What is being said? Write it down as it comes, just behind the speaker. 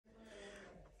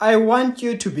I want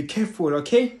you to be careful,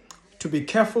 okay? To be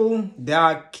careful. There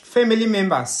are family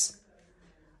members.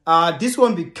 This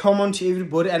won't be common to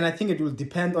everybody, and I think it will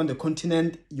depend on the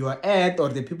continent you are at or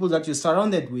the people that you're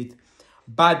surrounded with.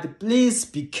 But please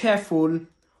be careful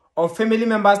of family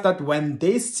members that when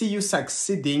they see you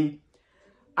succeeding,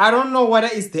 I don't know whether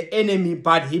it's the enemy,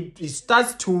 but he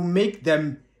starts to make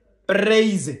them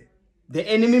praise. The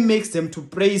enemy makes them to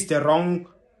praise the wrong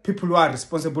people who are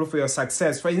responsible for your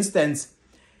success. For instance,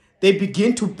 they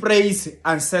begin to praise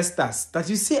ancestors. That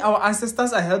you see, our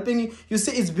ancestors are helping you. You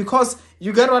see, it's because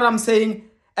you get what I'm saying.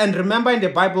 And remember, in the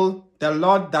Bible, the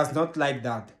Lord does not like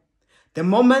that. The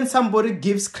moment somebody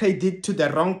gives credit to the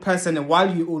wrong person, and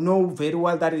while you know very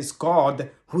well that is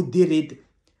God who did it,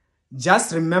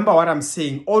 just remember what I'm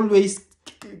saying. Always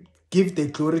give the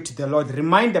glory to the Lord.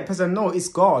 Remind the person, no, it's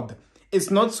God.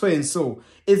 It's not so and so.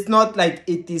 It's not like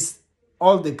it is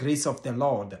all the grace of the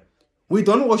Lord. We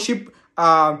don't worship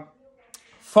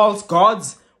false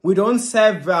gods. We don't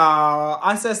serve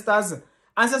ancestors.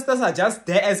 Ancestors are just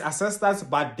there as ancestors,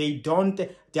 but they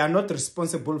are not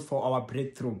responsible for our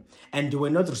breakthrough. And they were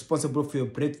not responsible for your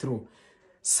breakthrough.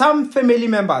 Some family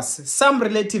members, some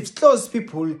relatives, close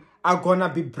people are gonna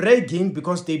be bragging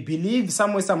because they believe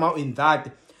somewhere, somehow in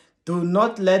that. Do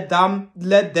not let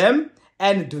them,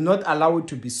 and do not allow it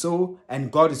to be so,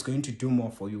 and God is going to do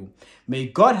more for you. May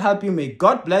God help you. May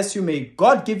God bless you. May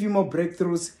God give you more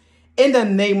breakthroughs in the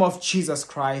name of Jesus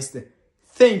Christ.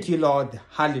 Thank you, Lord.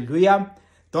 Hallelujah.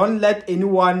 Don't let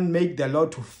anyone make the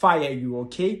Lord to fire you,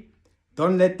 okay?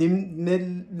 Don't let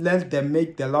them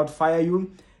make the Lord fire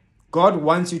you. God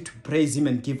wants you to praise him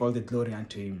and give all the glory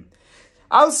unto him.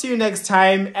 I'll see you next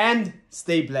time, and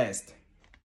stay blessed.